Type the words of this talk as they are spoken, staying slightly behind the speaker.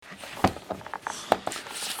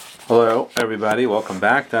Hello, everybody. Welcome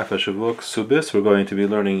back. Daf Hashavuah Kesubos. We're going to be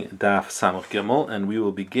learning Daf Samach Gimel, and we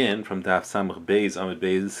will begin from Daf Samach Beis Amud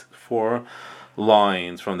Beis 4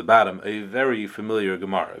 lines from the bottom. A very familiar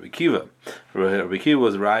Gemara. Rabbi Kiva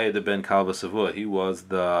was Raya de Ben Kalva Savua. He was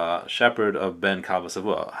the shepherd of Ben Kalva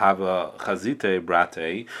Savua. Hava Chazite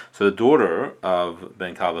Brate. So the daughter of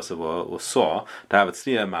Ben Kalva Savua saw to have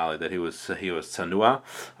tzniya mali, that he was tsanua,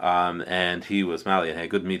 and he was mali and had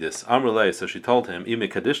good midas. Amrulay. So she told him, Ime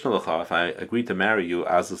kadishna lecha, if I agree to marry you,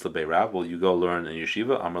 azas lebeirav, will you go learn in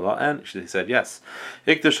yeshiva? Amrullah, and he said yes.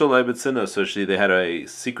 Ikdashul lebetzina. So they had a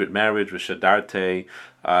secret marriage with Shadarte.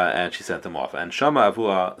 And she sent him off. And Shama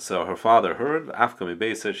Avua, so her father heard, Afkami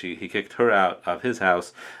Besa, he kicked her out of his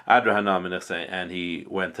house, Adrahanam, and he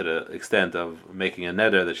went to the extent of making a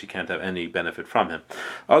neder that she can't have any benefit from him.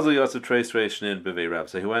 Also Yosef Trace Reishnin Bevei Rab.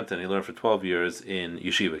 So he went and he learned for 12 years in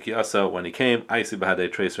yeshiva. Kiasa, when he came, Aisi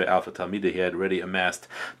Bahade Trace Re Alpha Talmida, he had already amassed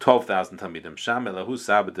 12,000 Talmidim. Sham Elahu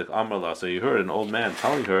Sabadik Amrla. So you heard an old man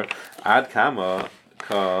telling her, Ad Kama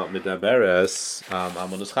Midaberes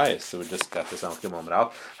Amonus Chayes. So we just got this moment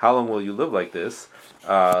out. How long will you live like this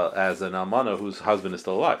as an almana whose husband is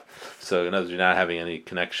still alive? So in other words, you're not having any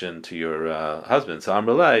connection to your husband. So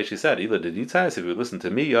Amrullah, she said, Ila did if you would listen to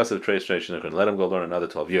me, Yosef Trace and let him go learn another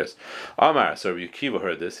 12 years. Amar, so Rabbi Kiva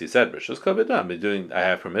heard this. He said, I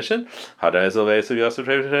have permission. He went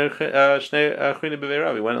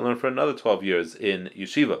and learned for another 12 years in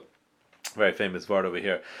yeshiva. Very famous word over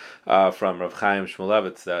here from Rav Chaim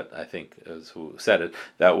Shmulevitz, that I think is who said it,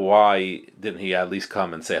 that why didn't he at least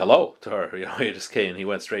come and say hello to her? He just came, he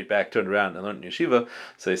went straight back, turned around and learned in yeshiva.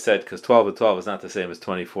 So he said, because 12 and 12 is not the same as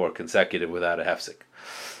 24 consecutive without a hefsek.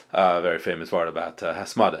 Very famous word about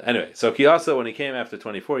Hasmada. Anyway, so Kiyasa, when he came after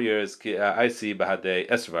 24 years, I see Bahade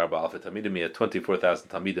Esvar Ba'alfa Tamidim, he had 24,000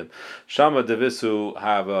 Tamidim. Shama Devisu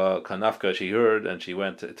have a Kanafka, she heard, and she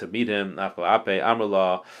went to meet him. Nafka Ape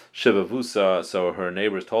Amrla Shivavusa, so her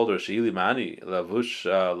neighbors told her, Sheili Mani, Lavush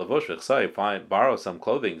Vechsai, borrow some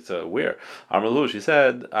clothing to wear. Amrlu, she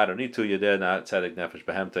said, I don't need to, Yedeh, not Tzedek Nefesh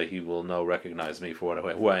Behemta, he will recognize me for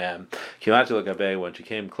who I am. Kimachi Lagabe, when she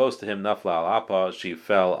came close to him, Nafla Al Apa, she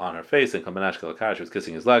fell on her face, and Kamanashka she was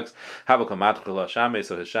kissing his legs.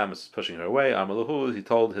 So his sham is pushing her away. Amaluhu, he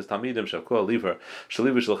told his Talmidim, Shavkua, leave her.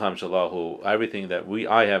 Everything that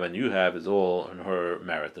I have and you have is all in her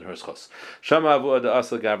merit, in her schos. So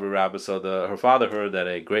her father heard that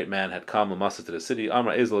a great man had come to the city.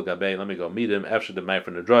 Amra Ezel Gabe, let me go meet him. After the man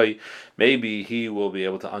from the dry, maybe he will be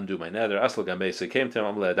able to undo my nether. Asl Gabe, so he came to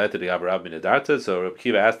him. So Reb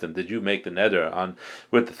Kiva asked him, did you make the nether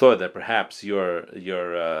with the thought that perhaps your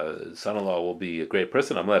son-in-law will be a great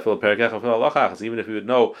person? Even if you would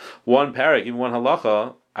know one parak, even one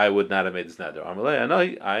halacha, I would not have made this neder. I know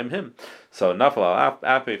I am him. So Nafal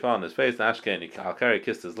Ape fell on his face, Ashken Al-Kari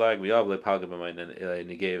kissed his leg, and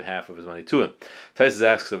he gave half of his money to him. Taisus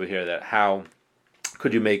asks over here that how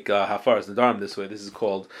could you make hafaras nadarim this way? This is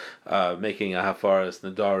called making a hafaras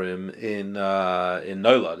nadarim in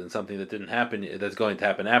noilad, in something that didn't happen, that's going to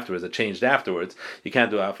happen afterwards, that changed afterwards. You can't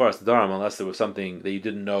do a hafaras nadarim unless there was something that you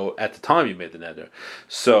didn't know at the time you made the neder.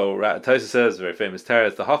 So Taisa says, very famous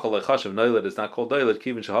teretz, the hachal lechash of noilad is not called noilad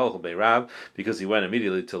kivin shahal beirav, because he went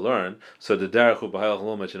immediately to learn. So the derech hu b'hayal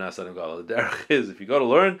chalumach and asadim gadol. The derech is, if you go to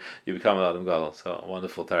learn, you become an adam gadol. So a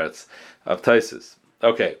wonderful teretz of Taisus.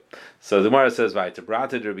 Okay, so the Gemara says, "Right, to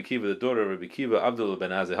Brated Rabbi Kiva, the daughter of Rabbi Kiva, Abdullah ben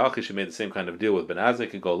Azai Hachi, she made the same kind of deal with Ben Azai,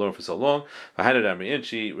 could go learn for so long. V'hanad Amri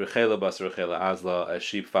Inchi, Rechela Bas Rechela Azla, as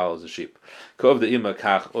sheep follows a sheep. Kov the Ima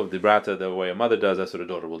Kach of the Brata, the way a mother does, that's what a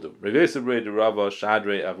daughter will do. Revesav Rei de Rava,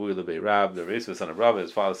 Shadre Avui Lebe Rab, the Revesav son of Rava,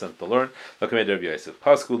 his father sent to learn. Lokamed Rabbi Yosef,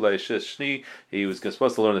 Pasku Leishish Shni, he was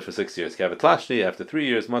supposed to learn it for 6 years. Kavitlashni, after 3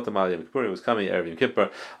 years, Matamali Yom Kippur, he was coming Erev Yom Kippur.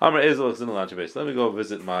 Amr Ezel Zinal, let me go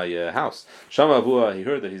visit my house. Shama Avua, he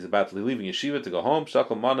heard that he's about leaving yeshiva to go home.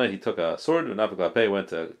 Shakal Mana, he took a sword, and Nafaklape went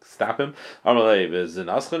to stop him. Amalei is in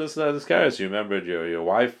Ascha, you remembered your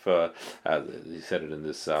wife, he said it in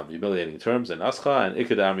this humiliating terms, in Ascha, and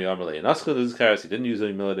Ikadami Amalei in Ascha, he didn't use a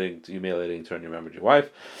humiliating term, you remembered your wife,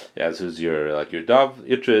 as who's your dove,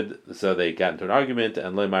 Itrid, so they got into an argument,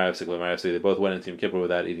 and they both went into Yom Kippur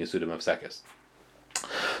without eating a sudim of sekes.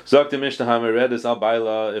 Zok the Mishnah Hameredis al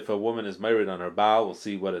Baila, if a woman is married on her Baal, we'll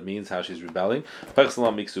see what it means, how she's rebelling.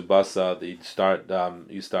 Pechsalam Miksu Basa,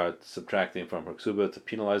 you start subtracting from her ksuba to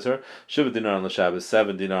penalize her. Shiva dinar on the Shabbos,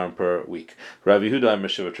 7 dinar per week. Rav Yehuda and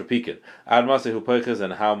Shiva Trapikin. Ad Masehu Peiches,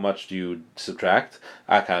 and how much do you subtract?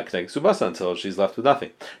 Akan Knek Subasa, until she's left with nothing.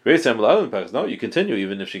 No, you continue,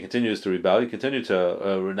 even if she continues to rebel, you continue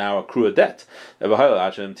to now accrue a debt.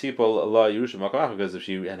 Because if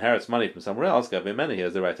she inherits money from somewhere else, he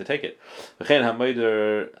has the right to take it. If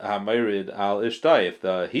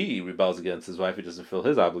he rebels against his wife, he doesn't fulfill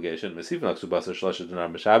his obligation.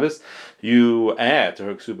 You add to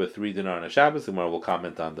her ksuba 3 dinar on a Shabbos. The Gemara will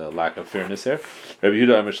comment on the lack of fairness here. Rabbi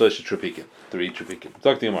Yehuda Amar Shlosh Trupikim, 3 Trupikim.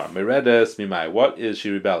 Talk to the Gemara. Meredes mimai. What is she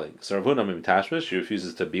rebelling? Sarvuna mim tashmish. She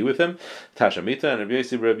refuses to be with him. Tashamita and Rabbi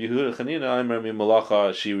Yehuda Chanina Amar mim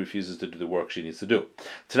malacha. She refuses to do the work she needs to do.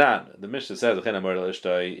 Tanan, the Mishnah says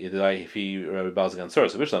if he rebels against her,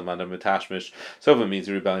 so Bishlam mandam mitashmish. So if it means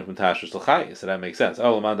rebelling from tashmish l'chai, so that makes sense.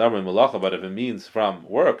 But if it means from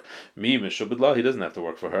work, mi mishubidlah, he doesn't have to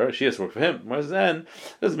work for her. She has to work for him. Whereas then,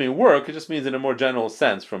 it doesn't mean work. It just means in a more general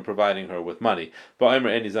sense from providing her with money. But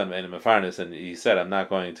and he said, I'm not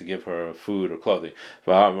going to give her food or clothing.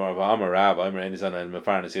 If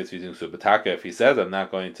he says, I'm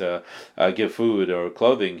not going to give food or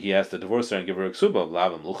clothing, he has to divorce her and give her a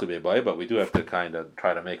ksuba. But we do have to kind of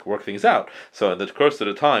try to work things out. So in the course of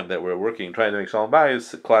the time that we're working, trying to make shalom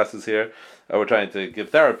bayis classes here, we're trying to give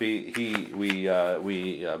therapy. We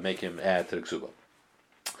make him add to the ksuba.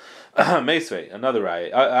 Meisvei, another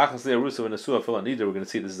raya. Achasli arusa and asua fil anida. We're going to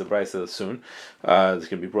see this is a brisa soon. It's going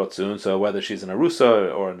to be brought soon. So whether she's an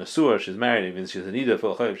arusa or an asua, she's married, even if she's an ida,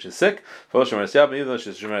 fil chayiv, she's sick. Fil shemeres yavam, even though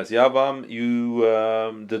she's shemeres yavam, you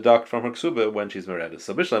deduct from her ksuba when she's meredith.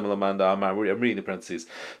 So bishlam lamanda amar. I'm reading the parentheses.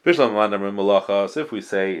 Bishlam lamanda amar malacha. So if we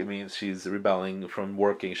say it means she's rebelling from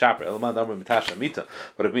working shaper. Lamanda amar mitasha mita.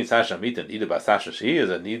 But it means tasha mita. Nida bas tasha. She is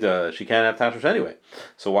a nida. She can't have tashmish anyway.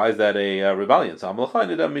 So why is that a rebellion? So amalacha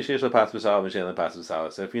nida mishesh. So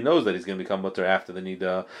if he knows that he's going to become mutter after the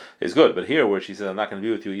nida is good, but here where she says I'm not going to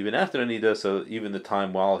be with you even after the nida, so even the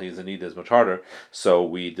time while he's a nida is much harder, so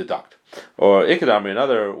we deduct. Or ikadamri,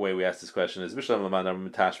 another way we ask this question is if it's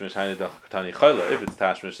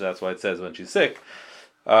tashmish, that's why it says when she's sick.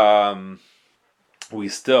 We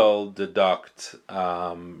still deduct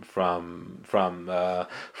from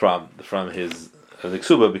his the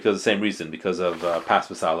ksuba because of the same reason, because of pas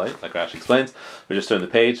v'salei, like Rashi explains. We just turn the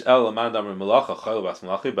page. But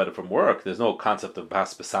from work, there's no concept of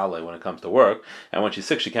pas v'salei when it comes to work, and when she's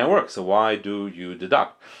sick, she can't work. So why do you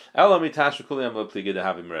deduct? Everybody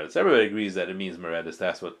agrees that it means meredis.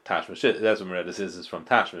 That's what tashmish is. That's what meredis is from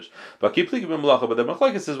tashmish. But keep thinking malacha. But the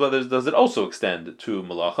machlokes is whether does it also extend to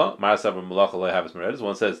malacha? Marasav malacha lehavis meredis.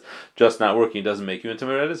 One says just not working doesn't make you into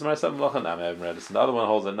meredis. Marasav malacha not meredis. And the other one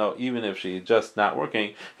holds that no, even if she just not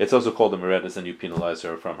working, it's also called a meredis, and you penalize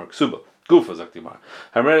her from her ksuba. Gufa zaktimar.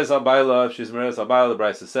 Hameredis albayla. If she's meredis albayla, the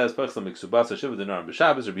Brisa says pechlam miksubasa shiva dinar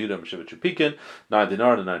b'shabbos or b'yudam shiva trupikin 9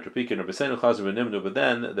 dinar and 9 trupikin or b'seinu chazer v'nimnu. But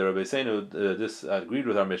then the Rabbi Seinu disagreed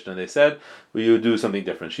with our Mishnah, and they said, well, you do something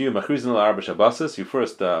different. Shiu machrizin la'arba shabbasis. You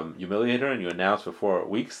first humiliate her and you announce for 4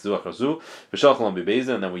 weeks zuachazu v'shalchalom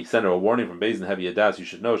b'beizin, and then we send her a warning from beizin heavy yadas. You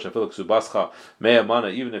should know shafil ksubascha mea mana.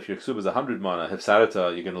 Even if your ksub is 100 mana,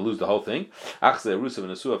 hefsarata, you're going to lose the whole thing. Achse arusa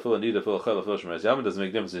v'nesua fil anida fil chayla fil shemeres yavam. Doesn't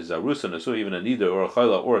make difference if it's arusa, nesua, even a nida or a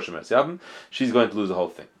chayla or a shemeres yavam. She's going to lose the whole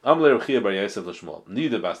thing. Amle Rechia bar Yosef l'shmuel.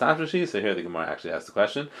 Nida bas tashmish. So here the Gemara actually asks the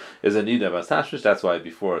question: is a nida bas tashmish? That's why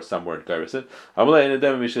before some word gairis it. Amle in a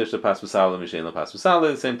dem mishesh lepas v'sala mishein lepas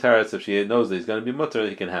v'sala. The same teretz. If she knows that he's going to be mutter,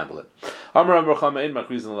 he can handle it. Amar Amar Chama in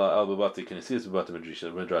makrizin la el babati kinesias babati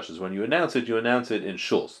midrashas. When you announce it in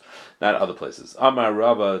shuls, not other places. Amar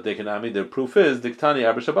Rava dekanami. The proof is diktani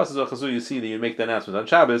aber Shabbos zochazu. You see that you make the announcement on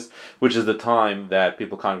Shabbos, which is the time that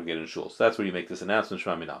people congregate in shuls. That's where you make this announcement.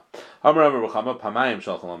 Shmamina. Amar Amar Chama pamayim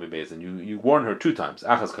shalchalom b'beizin. You warn her 2 times.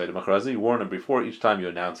 Achas kaidem achrazi. You warn her before each time you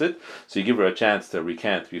announce it, so you give her a chance to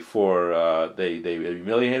recant before they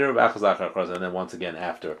humiliate her. Achas achrazi, and then once again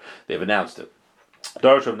after they've announced it.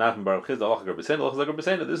 This is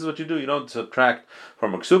what you do. You don't subtract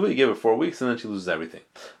from Maksuba. You give her 4 weeks, and then she loses everything.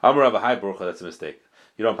 That's a mistake.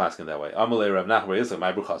 You don't pass in that way. Amalei Rav Nachman is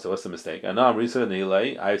my brucha. So what's the mistake? And now I'm Risa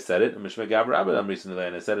Nilay. I've said it. Mishmei Gav Rabbit. I'm Risa Nilay,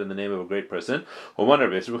 and I said it in the name of a great person. Uman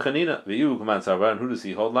Rav Yisrael Chanina. V'yu Kuman Sarvar. And who does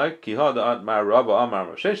he hold like? Kiha Da'at Mar Rabba Amar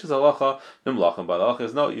Rav Sheshes Halacha Nimlachem. But halacha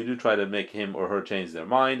is no. You do try to make him or her change their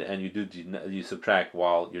mind, and you subtract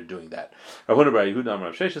while you're doing that. Rav Huna Yehuda Amar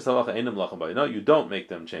Rav Sheshes Halacha Ein Nimlachem. But no, you don't make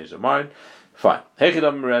them change their mind. Fine.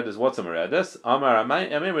 Hechidam meredis. What's a meredis?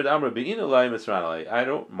 I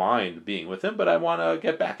don't mind being with him, but I want to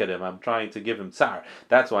get back at him. I'm trying to give him tsar.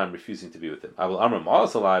 That's why I'm refusing to be with him. I will amr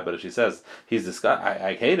ma'asalai, but if she says he's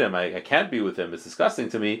I hate him, I can't be with him, it's disgusting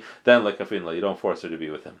to me, then like kafinla, you don't force her to be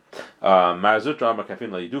with him. Marazutra amr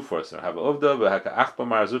kafinla, you do force her. Have uvda v'haka achba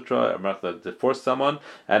marazutra, to force someone,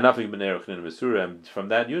 and nothing b'nei Rechinin Mesura, and from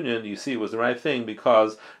that union you see it was the right thing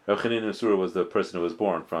because Rechinin Mesura was the person who was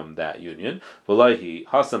born from that union. V'loihi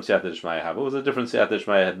hasam siyata d'shmaya have. It was a different siyata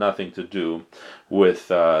d'shmaya, had nothing to do with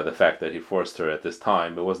the fact that he forced her at this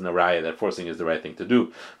time. It wasn't a raya that forcing is the right thing to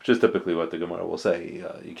do, which is typically what the Gemara will say.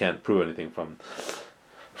 You can't prove anything from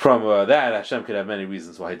that. Hashem could have many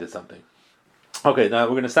reasons why he did something. Okay, now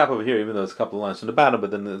we're going to stop over here, even though it's a couple of lines from the bottom, but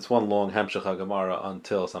then it's one long Hamshach HaGemara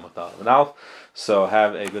until Samach Daled and Alf. So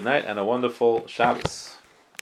have a good night and a wonderful Shabbos.